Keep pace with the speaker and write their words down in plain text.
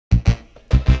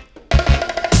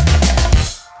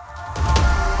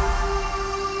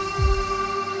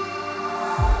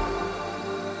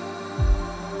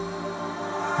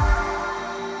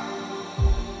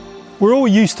We're all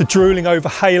used to drooling over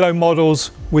halo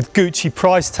models with Gucci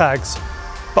price tags,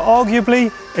 but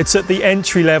arguably it's at the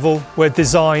entry level where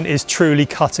design is truly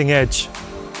cutting edge.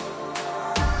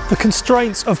 The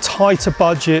constraints of tighter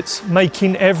budgets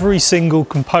making every single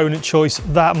component choice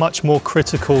that much more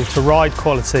critical to ride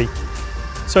quality.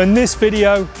 So in this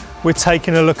video, we're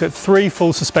taking a look at 3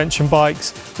 full suspension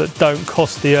bikes that don't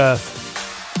cost the earth.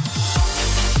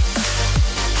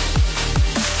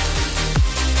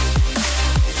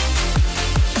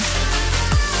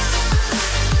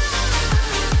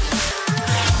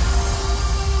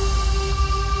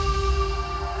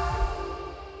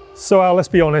 So Al, let's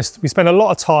be honest, we spend a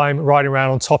lot of time riding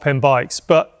around on top-end bikes,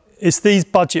 but it's these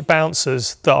budget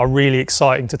bouncers that are really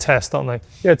exciting to test, aren't they?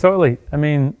 Yeah, totally. I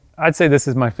mean, I'd say this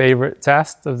is my favorite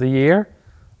test of the year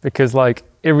because like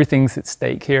everything's at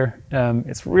stake here.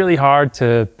 It's really hard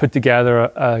to put together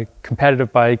a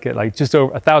competitive bike at like just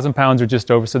over £1,000 or just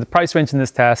over. So the price range in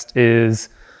this test is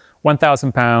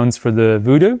 £1,000 for the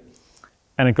VooDoo,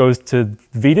 and it goes to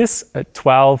Vitus at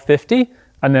 $1,250,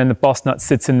 and then the Bossnut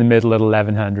sits in the middle at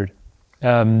 $1,100.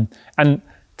 And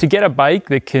to get a bike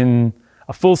that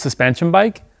a full suspension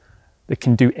bike that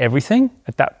can do everything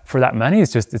for that money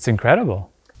is it's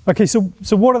incredible. Okay, so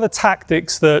what are the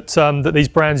tactics that these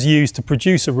brands use to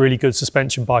produce a really good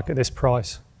suspension bike at this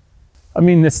price? I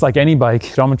mean, it's like any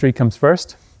bike, geometry comes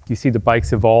first. You see the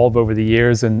bikes evolve over the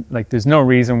years, and like there's no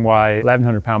reason why a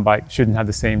 £1,100 bike shouldn't have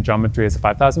the same geometry as a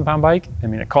 £5,000 bike. I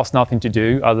mean, it costs nothing to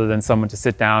do other than someone to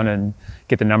sit down and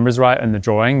get the numbers right and the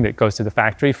drawing that goes to the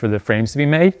factory for the frames to be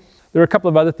made. There are a couple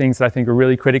of other things that I think are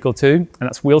really critical too, and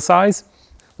that's wheel size.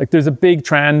 Like there's a big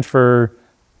trend for,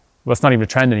 well, it's not even a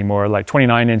trend anymore, like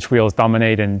 29-inch wheels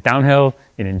dominate in downhill,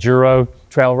 in enduro,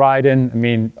 trail riding, I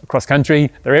mean, cross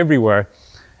country, they're everywhere.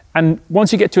 And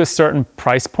once you get to a certain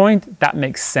price point, that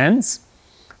makes sense.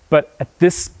 But at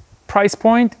this price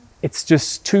point, it's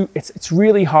just it's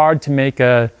really hard to make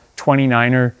a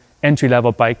 29er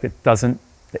entry-level bike that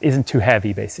isn't too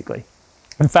heavy, basically.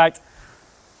 In fact,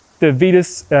 the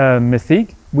Vitus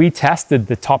Mythique, we tested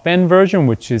the top-end version,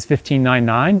 which is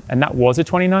 $1,599, and that was a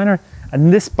 29er.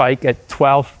 And this bike at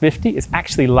 $1,250 is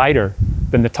actually lighter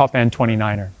than the top-end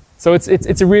 29er. So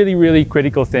it's a really, really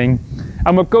critical thing.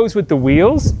 And what goes with the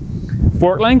wheels,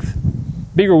 fork length,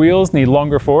 bigger wheels need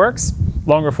longer forks.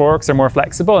 Longer forks are more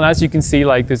flexible. And as you can see,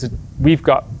 like we've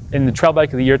got in the Trail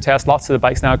Bike of the Year test, lots of the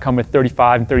bikes now come with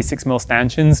 35 and 36 mil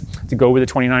stanchions to go with a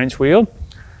 29-inch wheel.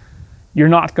 You're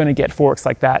not going to get forks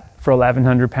like that for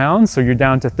 £1,100. So you're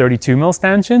down to 32 mil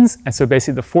stanchions. And so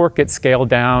basically the fork gets scaled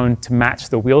down to match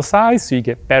the wheel size. So you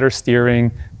get better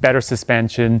steering, better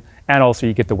suspension, and also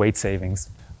you get the weight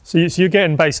savings. So you're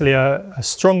getting basically a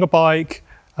stronger bike,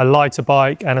 a lighter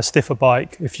bike, and a stiffer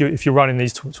bike if you're running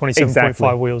these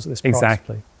 27.5 wheels at this price.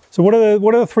 Exactly. So what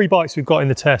are the 3 bikes we've got in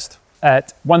the test?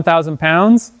 At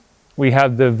 £1,000, we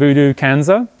have the VooDoo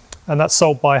Canzo. And that's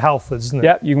sold by Halfords, isn't it?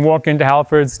 Yeah, you can walk into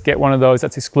Halfords, get one of those.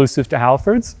 That's exclusive to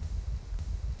Halfords.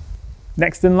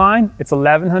 Next in line, it's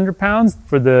 £1,100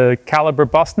 for the Calibre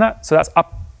Bossnut. So that's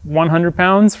up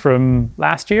 £100 from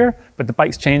last year, but the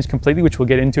bike's changed completely, which we'll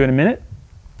get into in a minute.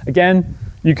 Again,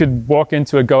 you could walk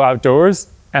into a Go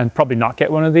Outdoors and probably not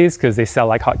get one of these because they sell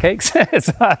like hotcakes.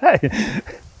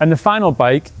 And the final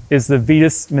bike is the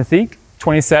Vitus Mythique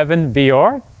 27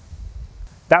 VR.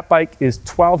 That bike is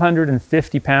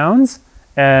 £1,250,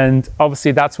 and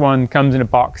obviously that's one comes in a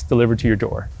box delivered to your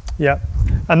door. Yeah,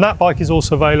 and that bike is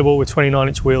also available with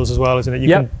 29-inch wheels as well, isn't it?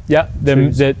 Yeah.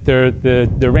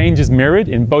 The range is mirrored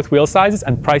in both wheel sizes,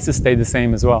 and prices stay the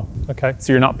same as well. Okay.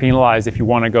 So you're not penalized if you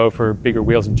want to go for bigger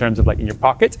wheels in terms of like in your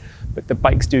pocket, but the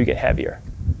bikes do get heavier.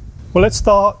 Well, let's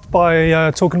start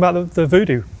by talking about the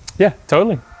VooDoo. Yeah,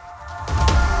 totally.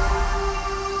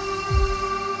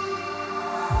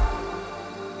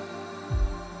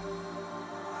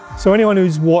 So anyone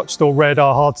who's watched or read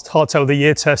our Hardtail of the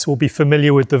Year test will be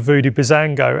familiar with the VooDoo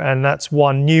Bizango, and that's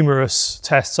won numerous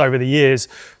tests over the years.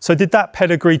 So did that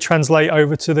pedigree translate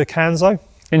over to the Canzo?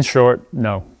 In short,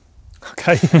 no.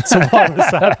 Okay, so why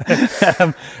was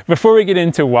that? Before we get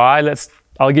into why,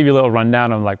 I'll give you a little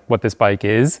rundown on like what this bike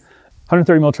is.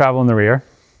 130 mil travel in the rear,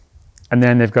 and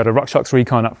then they've got a RockShox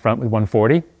Recon up front with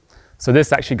 140. So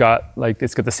this actually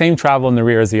it's got the same travel in the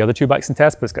rear as the other 2 bikes in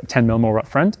test, but it's got 10 mil more up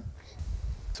front.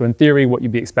 So in theory, what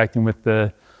you'd be expecting with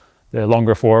the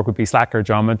longer fork would be slacker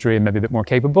geometry and maybe a bit more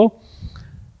capable.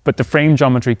 But the frame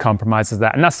geometry compromises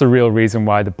that, and that's the real reason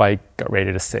why the bike got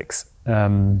rated a 6.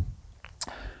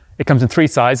 It comes in 3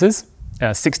 sizes,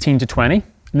 16 to 20. And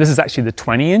this is actually the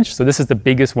 20-inch, so this is the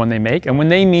biggest one they make. And when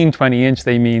they mean 20-inch,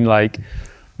 they mean like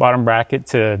bottom bracket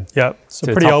to yeah, so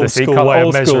to pretty old school way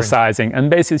of measuring. Old school sizing. And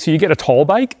basically, so you get a tall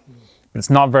bike, but it's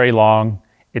not very long.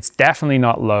 It's definitely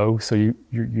not low, so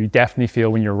you definitely feel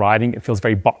when you're riding, it feels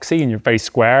very boxy and you're very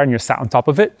square and you're sat on top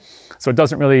of it. So it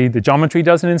doesn't really, the geometry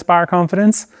doesn't inspire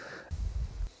confidence.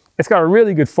 It's got a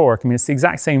really good fork. I mean, it's the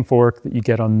exact same fork that you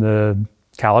get on the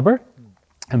Calibre,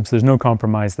 so there's no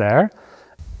compromise there.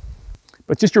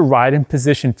 But just your riding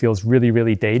position feels really,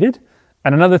 really dated.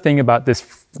 And another thing about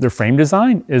their frame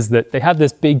design is that they have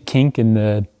this big kink in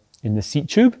the seat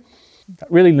tube. That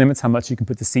really limits how much you can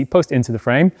put the seat post into the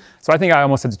frame. So I think I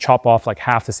almost had to chop off like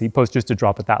half the seat post just to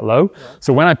drop it that low. Yeah.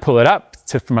 So when I pull it up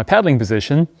for my pedaling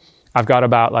position, I've got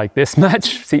about like this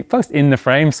much seat post in the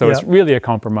frame. So it's really a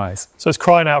compromise. So it's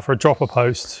crying out for a dropper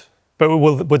post. But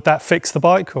would that fix the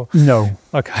bike? Or? No.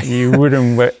 Okay. You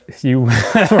wouldn't.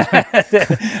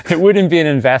 It wouldn't be an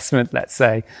investment, let's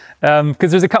say,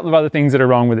 because there's a couple of other things that are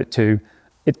wrong with it too.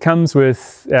 It comes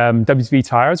with WTV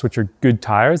tires, which are good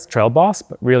tires, Trail Boss,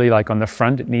 but really like on the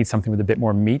front, it needs something with a bit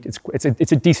more meat. It's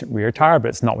a decent rear tire, but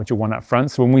it's not what you want up front.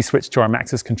 So when we switched to our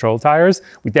Maxxis Control tires,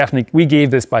 we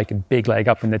gave this bike a big leg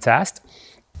up in the test.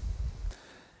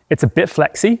 It's a bit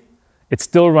flexy. It's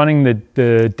still running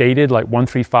the dated like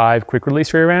 135 quick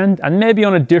release rear end, and maybe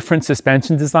on a different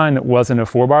suspension design that wasn't a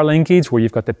 4-bar linkage where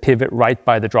you've got the pivot right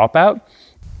by the dropout.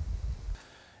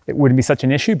 It wouldn't be such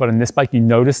an issue, but on this bike, you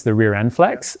notice the rear end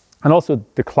flex. And also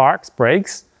the Clark's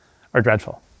brakes are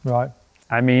dreadful. Right.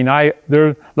 I mean,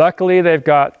 luckily they've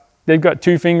got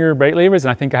 2-finger brake levers,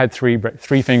 and I think I had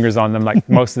three fingers on them like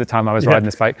most of the time I was riding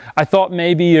this bike. I thought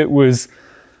maybe it was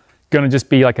going to just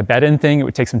be like a bed-in thing. It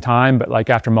would take some time, but like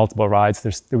after multiple rides,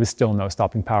 there was still no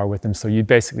stopping power with them. So you'd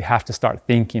basically have to start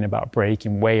thinking about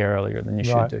braking way earlier than you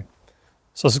should do.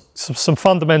 So some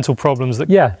fundamental problems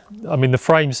that, I mean, the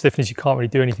frame stiffness, you can't really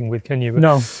do anything with, can you? But,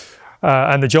 no.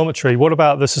 And the geometry, what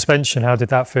about the suspension? How did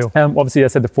that feel? Obviously, I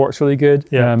said the fork's really good.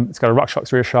 Yeah. It's got a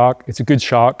RockShox rear shock. It's a good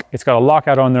shock. It's got a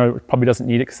lockout on there. It probably doesn't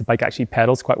need it because the bike actually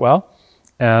pedals quite well.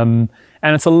 And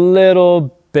it's a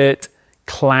little bit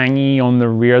clangy on the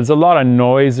rear. There's a lot of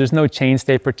noise. There's no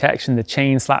chainstay protection. The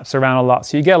chain slaps around a lot.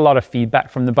 So you get a lot of feedback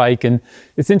from the bike. And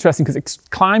it's interesting because it's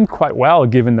climbed quite well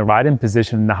given the riding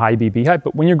position and the high BB height.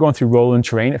 But when you're going through rolling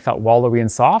terrain, it felt wallowy and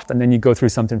soft. And then you go through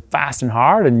something fast and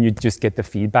hard and you just get the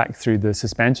feedback through the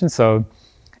suspension. So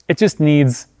it just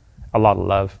needs a lot of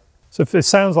love. So it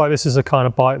sounds like this is a kind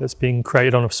of bike that's being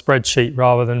created on a spreadsheet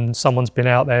rather than someone's been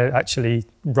out there actually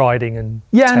riding and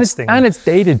testing. And it's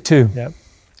dated too. Yeah.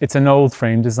 It's an old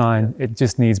frame design. It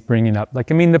just needs bringing up.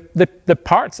 Like, I mean, the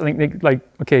parts, I think,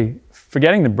 okay,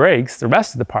 forgetting the brakes, the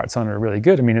rest of the parts on it are really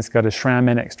good. I mean, it's got a SRAM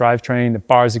NX drivetrain. The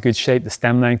bar's a good shape. The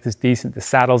stem length is decent. The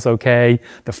saddle's okay.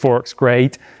 The fork's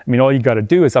great. I mean, all you got to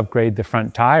do is upgrade the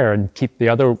front tire and keep the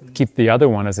other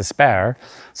one as a spare.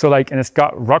 So like, and it's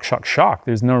got RockShox shock.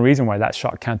 There's no reason why that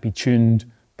shock can't be tuned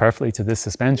perfectly to this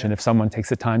suspension if someone takes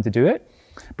the time to do it.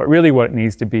 But really what it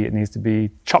needs to be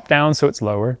chopped down so it's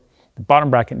lower. The bottom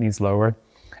bracket needs lower.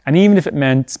 And even if it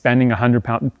meant spending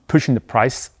 £100, pushing the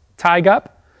price tag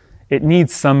up, it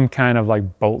needs some kind of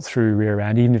like bolt through rear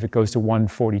end, even if it goes to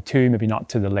 142, maybe not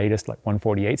to the latest like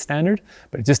 148 standard,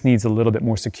 but it just needs a little bit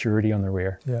more security on the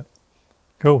rear. Yeah.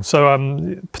 Cool. So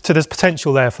there's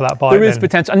potential there for that bike. There is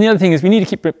potential. And the other thing is we need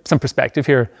to keep some perspective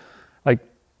here. Like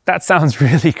that sounds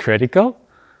really critical,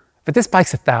 but this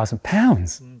bike's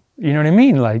 £1,000. You know what I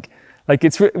mean? Like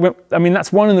it's, I mean,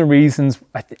 that's one of the reasons,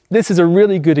 this is a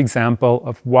really good example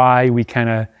of why we kind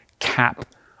of cap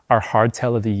our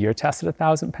hardtail of the year test at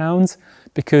 £1,000,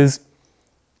 because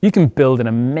you can build an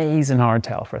amazing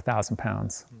hardtail for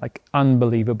 £1,000, like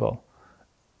unbelievable.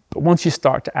 But once you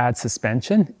start to add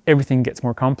suspension, everything gets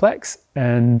more complex.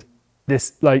 And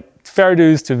this, like, fair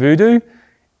dues to VooDoo,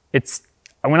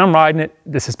 when I'm riding it,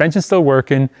 the suspension's still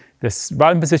working, this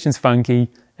riding position's funky,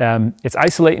 it's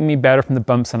isolating me better from the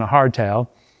bumps on a hardtail,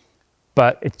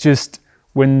 but it just,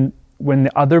 when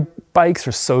the other bikes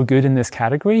are so good in this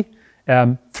category,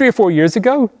 3 or 4 years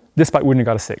ago, this bike wouldn't have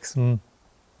got a 6.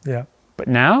 Yeah. But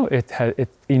now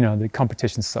the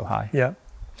competition's so high. Yeah.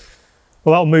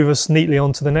 Well, that'll move us neatly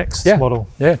on to the next model.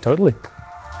 Yeah, totally.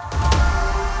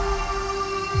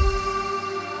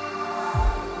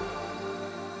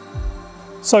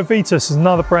 So Vitus is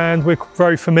another brand we're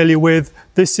very familiar with.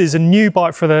 This is a new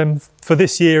bike for them for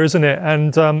this year, isn't it?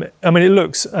 And I mean, it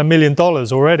looks $1 million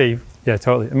already. Yeah,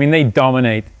 totally. I mean, they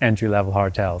dominate entry-level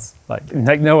hardtails, like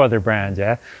no other brand,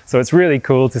 yeah? So it's really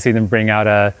cool to see them bring out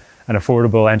an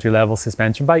affordable entry-level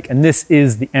suspension bike. And this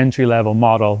is the entry-level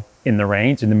model in the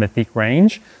range, in the Mythique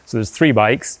range. So there's 3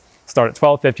 bikes, start at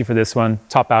 $1,250 for this one,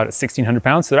 top out at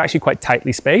 £1,600. So they're actually quite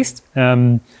tightly spaced.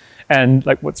 And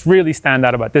like what's really stand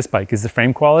out about this bike is the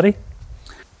frame quality.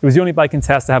 It was the only bike in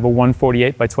test to have a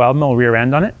 148 by 12 mil rear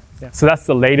end on it. Yeah. So that's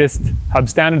the latest hub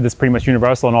standard that's pretty much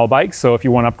universal on all bikes. So if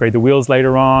you want to upgrade the wheels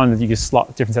later on, you can slot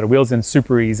a different set of wheels in,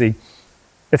 super easy.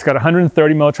 It's got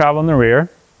 130 mil travel in the rear,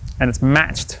 and it's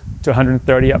matched to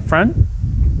 130 up front.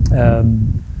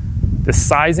 The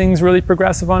sizing's really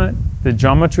progressive on it. The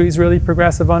geometry is really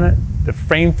progressive on it. The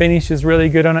frame finish is really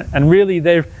good on it. And really,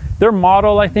 their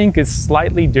model, I think, is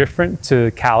slightly different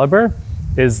to Calibre,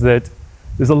 is that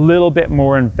there's a little bit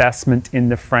more investment in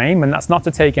the frame. And that's not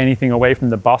to take anything away from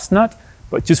the Bossnut,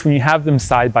 but just when you have them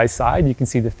side by side, you can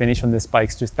see the finish on this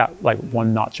bike's just that like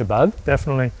one notch above.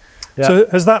 Definitely. Yeah. So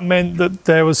has that meant that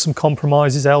there was some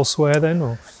compromises elsewhere then?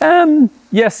 Or?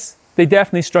 Yes, they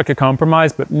definitely struck a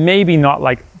compromise, but maybe not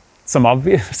like some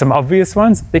obvious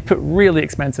ones. They put really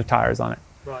expensive tires on it.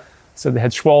 Right. So they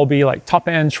had Schwalbe, like top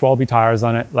end Schwalbe tires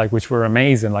on it, like which were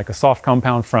amazing, like a soft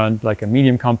compound front, like a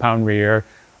medium compound rear,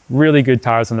 really good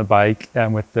tires on the bike,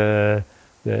 and with the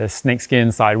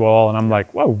snakeskin sidewall. And I'm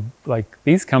like, whoa, like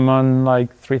these come on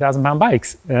like 3,000 pound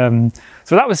bikes.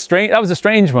 So that was strange. That was a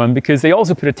strange one because they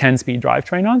also put a 10-speed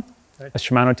drivetrain on, a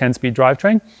Shimano 10-speed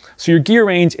drivetrain. So your gear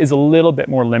range is a little bit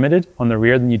more limited on the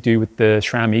rear than you do with the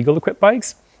SRAM Eagle equipped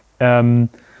bikes. And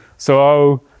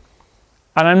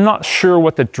I'm not sure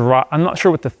what the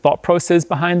thought process is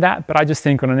behind that, but I just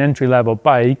think on an entry-level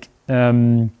bike,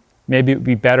 maybe it would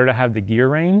be better to have the gear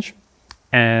range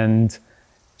and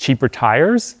cheaper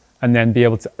tires, and then be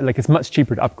able to, like, it's much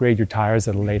cheaper to upgrade your tires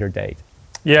at a later date.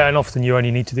 Yeah, and often you only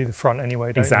need to do the front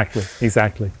anyway, don't you?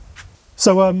 Exactly.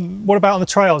 So what about on the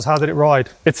trails? How did it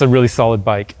ride? It's a really solid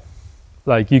bike.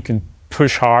 Like, you can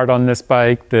push hard on this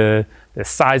bike. The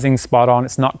sizing's spot on.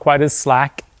 It's not quite as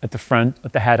slack at the front,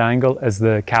 at the head angle as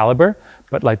the Calibre,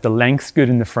 but like the length's good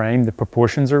in the frame. The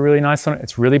proportions are really nice on it.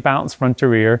 It's really balanced front to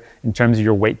rear in terms of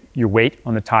your weight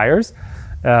on the tires.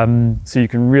 So you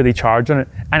can really charge on it,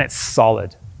 and it's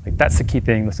solid. Like, that's the key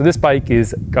thing. So this bike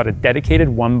is got a dedicated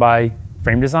 1x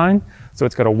frame design. So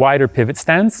it's got a wider pivot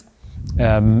stance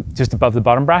just above the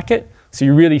bottom bracket. So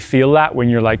you really feel that when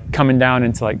you're like coming down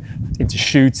into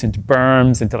chutes, into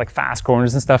berms, into like fast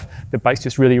corners and stuff. The bike's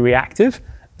just really reactive.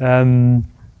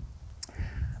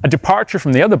 A departure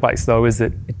from the other bikes though is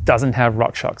that it doesn't have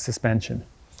RockShox suspension.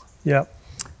 Yeah.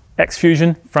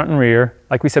 X-Fusion front and rear,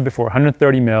 like we said before,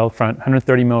 130 mil front,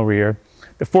 130 mil rear.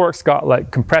 The fork's got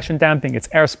like compression damping, it's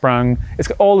air sprung. It's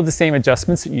got all of the same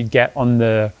adjustments that you get on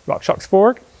the RockShox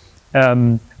fork.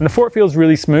 And the fork feels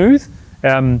really smooth.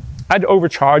 I'd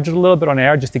overcharge it a little bit on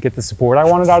air just to get the support I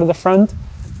wanted out of the front.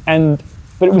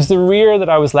 But it was the rear that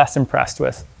I was less impressed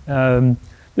with.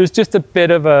 There's just a bit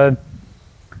of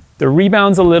the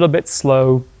rebound's a little bit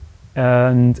slow,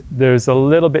 and there's a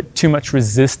little bit too much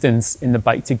resistance in the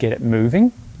bike to get it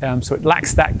moving. So it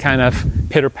lacks that kind of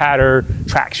pitter-patter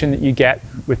traction that you get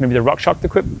with maybe the RockShox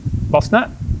equipped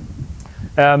Bossnut.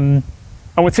 And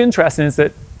what's interesting is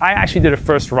that I actually did a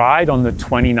first ride on the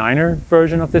 29er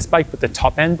version of this bike, but the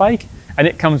top-end bike, and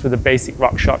it comes with a basic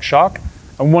RockShox shock.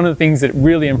 And one of the things that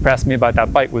really impressed me about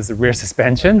that bike was the rear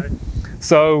suspension.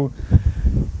 So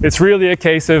it's really a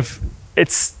case of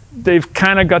they've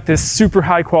kind of got this super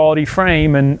high quality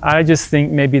frame, and I just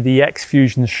think maybe the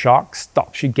X-Fusion shock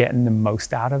stops you getting the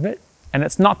most out of it. And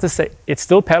it's not to say, it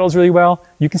still pedals really well,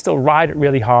 you can still ride it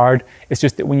really hard. It's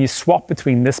just that when you swap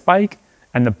between this bike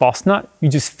and the Bossnut, you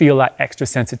just feel that extra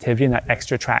sensitivity and that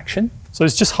extra traction. So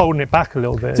it's just holding it back a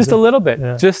little bit. Just a little bit,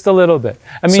 yeah. Just a little bit.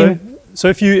 I mean, so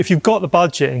if you've got the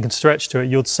budget and can stretch to it,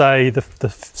 you'd say the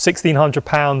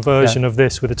 £1,600 version of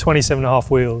this with the 27.5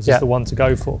 wheels is the one to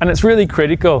go for. And it's really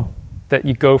critical that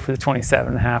you go for the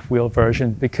 27.5 wheel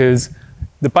version, because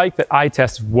the bike that I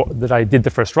tested, that I did the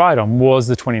first ride on, was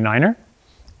the 29er,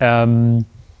 and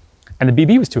the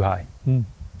BB was too high.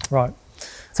 Right.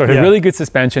 So it had really good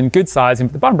suspension, good sizing,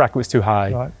 but the bottom bracket was too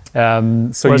high. Right.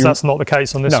 Whereas that's not the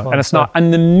case on this one. No, and it's not.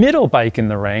 And the middle bike in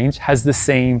the range has the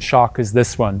same shock as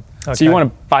this one. Okay. So you want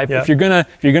to buy, if you're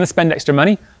gonna spend extra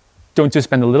money, don't just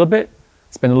spend a little bit,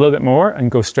 spend a little bit more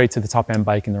and go straight to the top end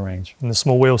bike in the range. And the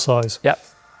small wheel size. Yep.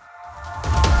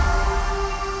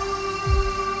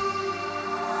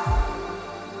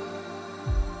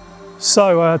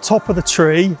 So top of the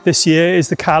tree this year is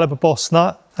the Calibre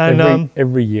Bossnut. And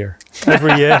every year.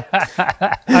 Every year.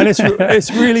 And it's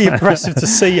really impressive to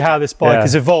see how this bike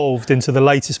has evolved into the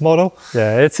latest model.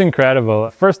 Yeah, it's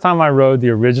incredible. First time I rode the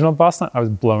original Bossnut, I was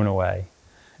blown away.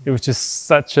 It was just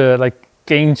such a, like,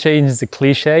 game change is a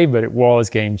cliche, but it was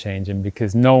game changing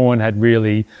because no one had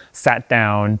really sat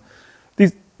down.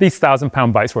 These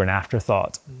 1,000-pound bikes were an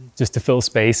afterthought just to fill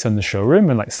space in the showroom.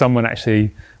 And like someone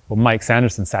actually, well, Mike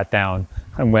Sanderson sat down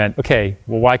and went, okay,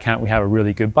 well, why can't we have a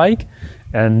really good bike?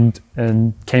 And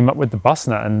came up with the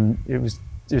Bossnut, and it was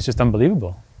just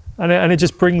unbelievable. And it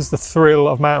just brings the thrill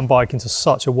of mountain biking to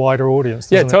such a wider audience,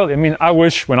 doesn't it? Totally. I mean, I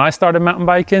wish when I started mountain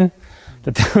biking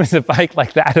that there was a bike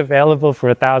like that available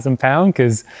for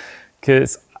 £1,000,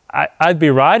 because I'd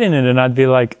be riding it and I'd be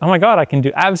like, oh my God, I can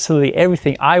do absolutely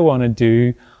everything I want to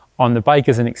do on the bike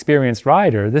as an experienced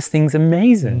rider. This thing's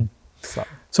amazing.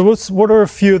 So what are a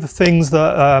few of the things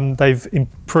that they've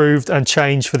improved and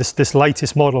changed for this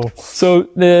latest model? So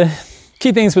the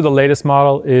key things with the latest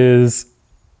model is,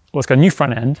 well, it's got a new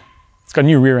front end. It's got a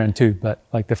new rear end too, but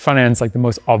like the front end's like the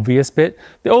most obvious bit.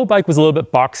 The old bike was a little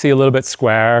bit boxy, a little bit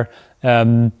square,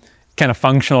 kind of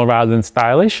functional rather than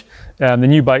stylish. The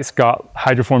new bike's got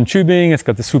hydroform tubing. It's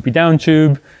got the swoopy down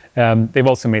tube. They've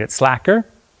also made it slacker.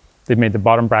 They've made the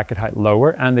bottom bracket height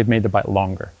lower, and they've made the bike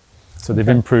longer. So they've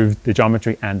improved the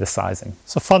geometry and the sizing.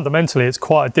 So fundamentally, it's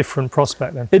quite a different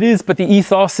prospect then. It is, but the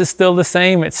ethos is still the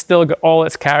same. It's still got all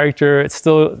its character. It's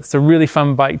a really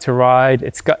fun bike to ride.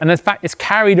 And in fact, it's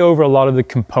carried over a lot of the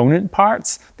component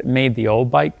parts that made the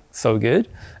old bike so good.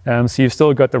 So you've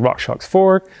still got the RockShox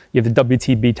fork. You have the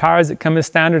WTB tires that come as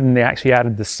standard, and they actually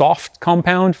added the soft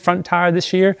compound front tire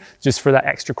this year, just for that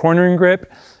extra cornering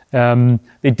grip.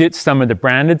 They did some of the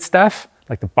branded stuff,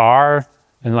 like the bar,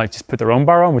 and like just put their own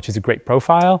bar on, which is a great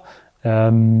profile.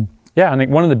 Yeah, I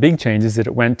think one of the big changes is that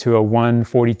it went to a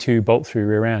 142 bolt-through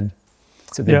rear end.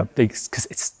 So because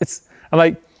it's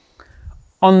like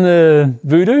on the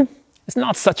VooDoo, it's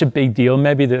not such a big deal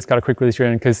maybe that it's got a quick release rear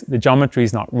end, because the geometry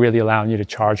is not really allowing you to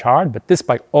charge hard, but this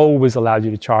bike always allowed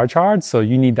you to charge hard, so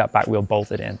you need that back wheel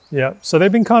bolted in. Yeah, so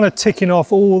they've been kind of ticking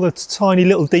off all the tiny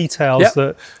little details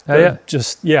that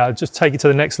just take it to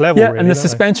the next level. Yeah, really, and the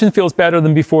suspension feels better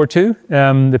than before too.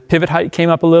 The pivot height came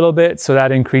up a little bit, so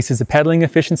that increases the pedaling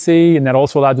efficiency, and that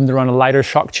also allowed them to run a lighter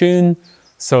shock tune.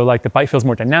 So like the bike feels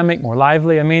more dynamic, more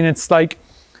lively. I mean, it's like,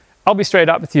 I'll be straight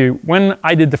up with you. When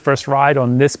I did the first ride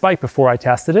on this bike before I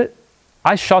tested it,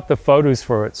 I shot the photos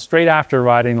for it straight after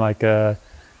riding like a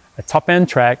top-end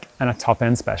Trek and a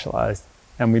top-end Specialized.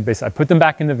 And I put them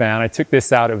back in the van. I took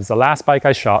this out. It was the last bike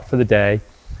I shot for the day.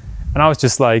 And I was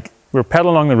just like, we were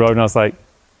pedaling along the road and I was like,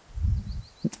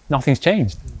 nothing's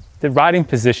changed. The riding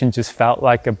position just felt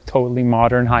like a totally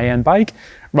modern high-end bike.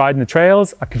 Riding the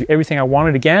trails, I could do everything I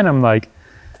wanted again. I'm like,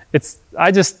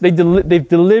 they've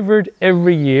delivered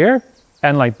every year,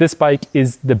 and like this bike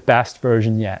is the best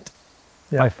version yet,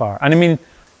 by far. And I mean,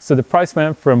 so the price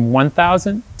went from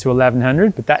 1,000 to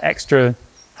 1,100, but that extra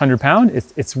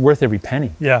 £100, it's worth every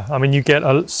penny. Yeah, I mean, you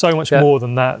get so much more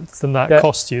than that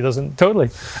costs you, doesn't it? Totally.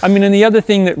 I mean, and the other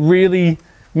thing that really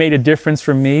made a difference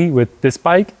for me with this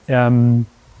bike, so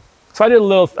I did a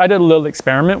little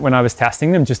experiment when I was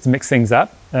testing them just to mix things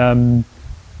up.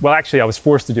 Well, actually, I was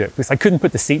forced to do it because I couldn't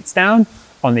put the seats down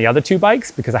on the other two bikes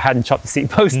because I hadn't chopped the seat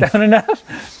post down enough.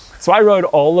 So I rode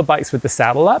all the bikes with the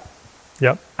saddle up.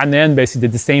 Yep. And then basically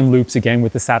did the same loops again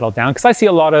with the saddle down, because I see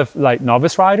a lot of like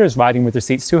novice riders riding with their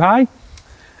seats too high.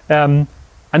 And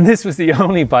this was the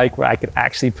only bike where I could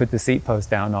actually put the seat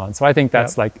post down on. So I think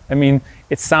that's like, I mean,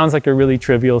 it sounds like a really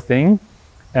trivial thing.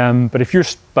 But if your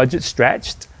budget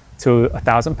stretched to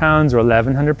 £1,000 or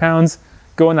 £1,100,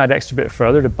 going that extra bit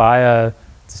further to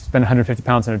spend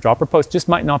 £150 on a dropper post just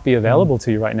might not be available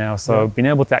to you right now. So being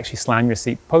able to actually slam your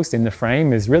seat post in the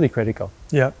frame is really critical.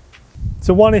 Yeah.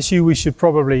 So one issue we should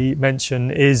probably mention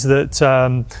is that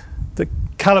the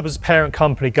Calibre's parent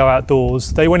company, Go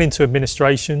Outdoors, they went into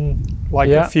administration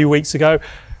a few weeks ago.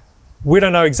 We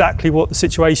don't know exactly what the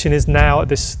situation is now at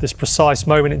this precise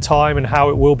moment in time and how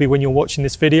it will be when you're watching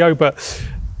this video, but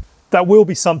that will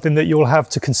be something that you'll have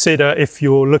to consider if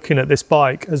you're looking at this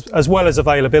bike, as well as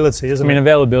availability, isn't it? I mean,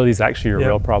 availability is actually a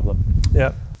real problem.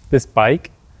 Yeah. This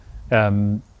bike, I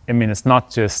mean, it's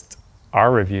not just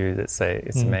our review that say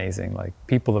it's amazing. Like,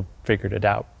 people have figured it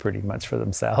out pretty much for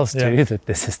themselves too, that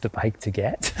this is the bike to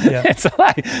get. Yeah. It's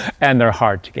like, and they're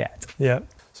hard to get. Yeah.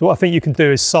 So what I think you can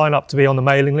do is sign up to be on the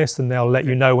mailing list, and they'll let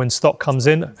you know when stock comes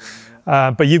in.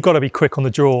 But you've got to be quick on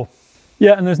the draw.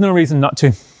 Yeah, and there's no reason not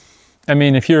to. I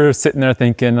mean, if you're sitting there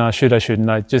thinking, should I, shouldn't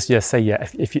I, just say yeah.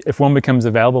 If one becomes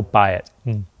available, buy it.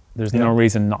 There's no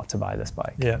reason not to buy this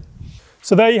bike. Yeah.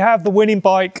 So there you have the winning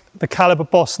bike, the Calibre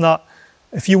Bossnut.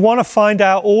 If you want to find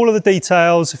out all of the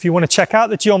details, if you want to check out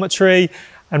the geometry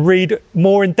and read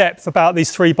more in depth about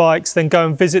these three bikes, then go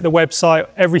and visit the website.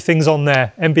 Everything's on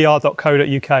there,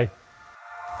 mbr.co.uk.